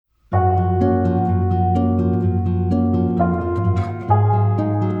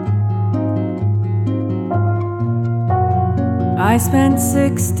I spent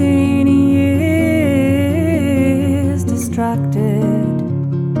 16 years distracted,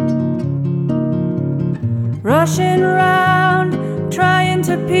 rushing around, trying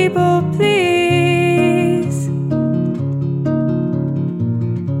to people please.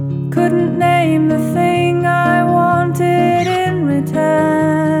 Couldn't name the thing I wanted in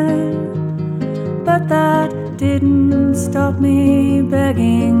return, but that didn't stop me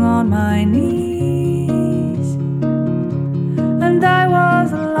begging on my knees. And I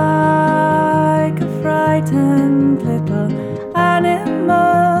was like a frightened little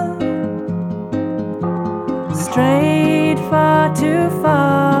animal, strayed far too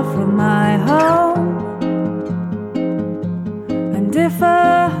far from my home. And if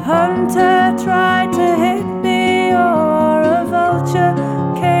a hunter tried to hit me, or a vulture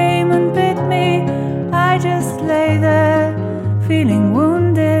came and bit me, I just lay there feeling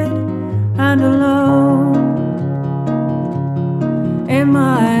wounded and alone. In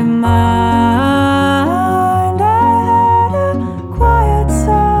my mind I had a quiet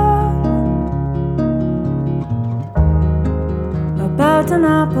song about an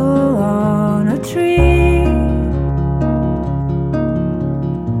apple on a tree,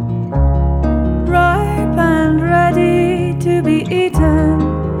 ripe and ready to be eaten,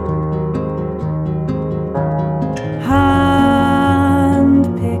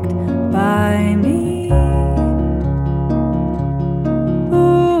 hand-picked by me.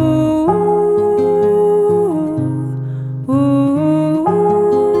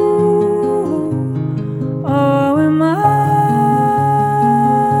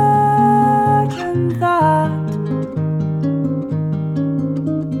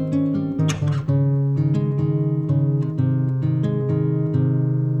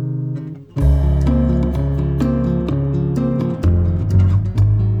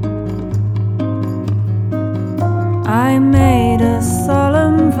 I made a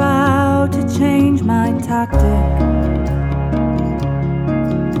solemn vow to change my tactic.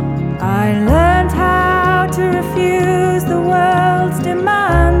 I learned how to refuse the world's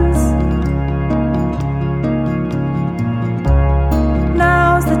demands.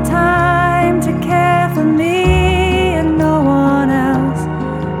 Now's the time to care for me and no one else.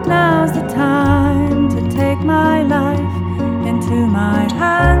 Now's the time to take my life into my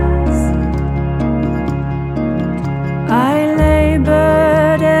hands. I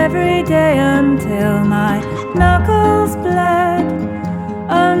labored every day until my knuckles bled,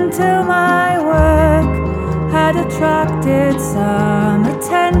 until my work had attracted some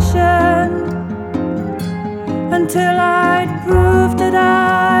attention, until I'd proved that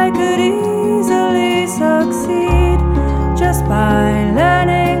I could easily succeed just by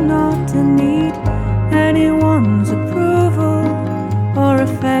learning not to need anyone's approval or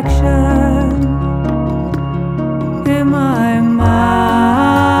affection. In my mind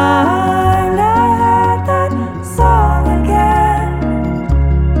I had that song again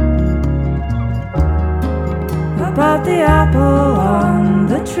about the apple on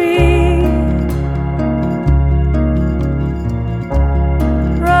the tree,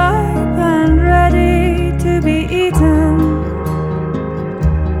 ripe and ready to be eaten,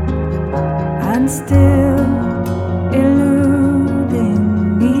 and still eluding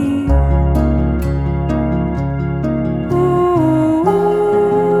me.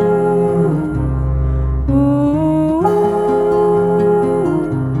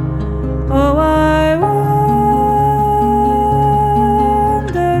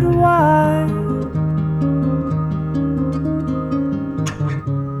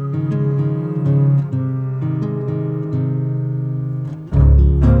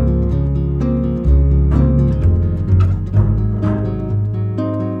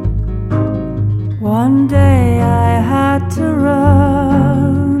 One day I had to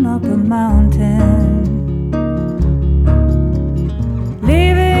run up a mountain,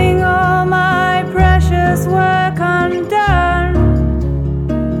 leaving all my precious work undone.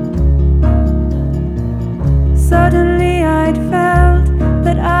 Suddenly I'd felt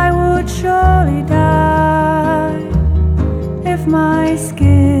that I would surely die if my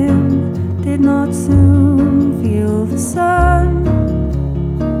skin did not soon feel the sun.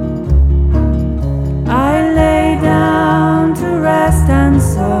 I lay down to rest and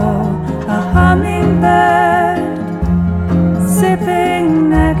saw a hummingbird sipping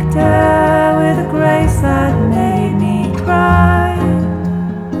nectar with a grace that made me cry.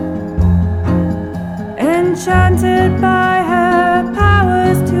 Enchanted by her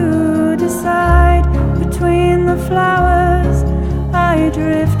powers to decide between the flowers, I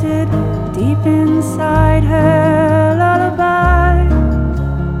drifted deep inside her lullaby.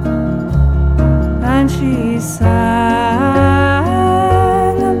 And she sighed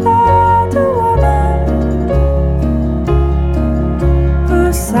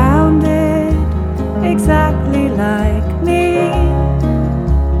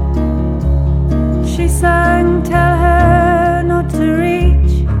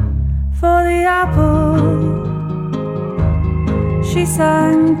She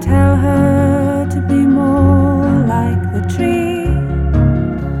sang, tell her to be more like the tree.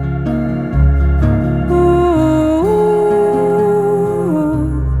 Ooh,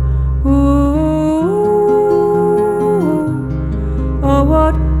 ooh, oh,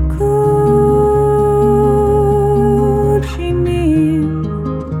 what could she mean?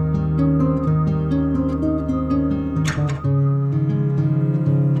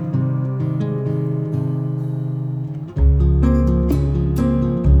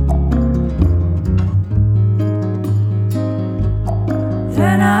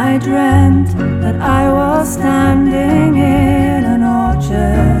 Then I dreamt that I was standing in an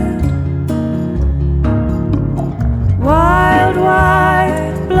orchard. Wild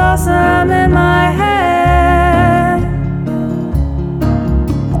white blossom in my hair.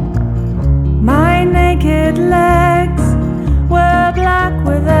 My naked legs were black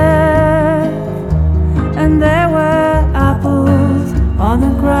with earth, and there were apples on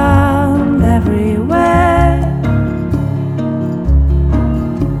the ground everywhere.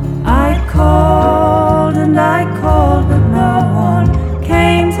 I called and I called, but no one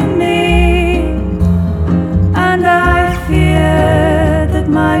came to me, and I feared that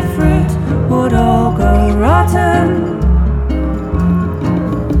my fruit would all go rotten.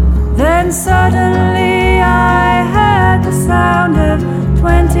 Then suddenly I heard the sound of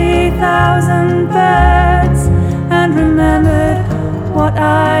 20,000 birds, and remembered what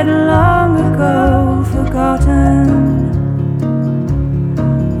I'd long ago forgotten,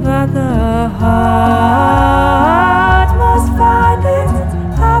 that the heart must find its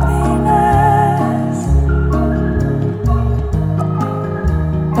happiness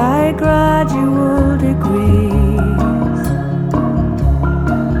by gradual degrees,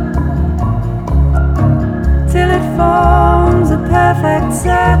 till it forms a perfect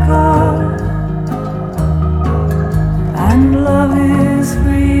circle, and love is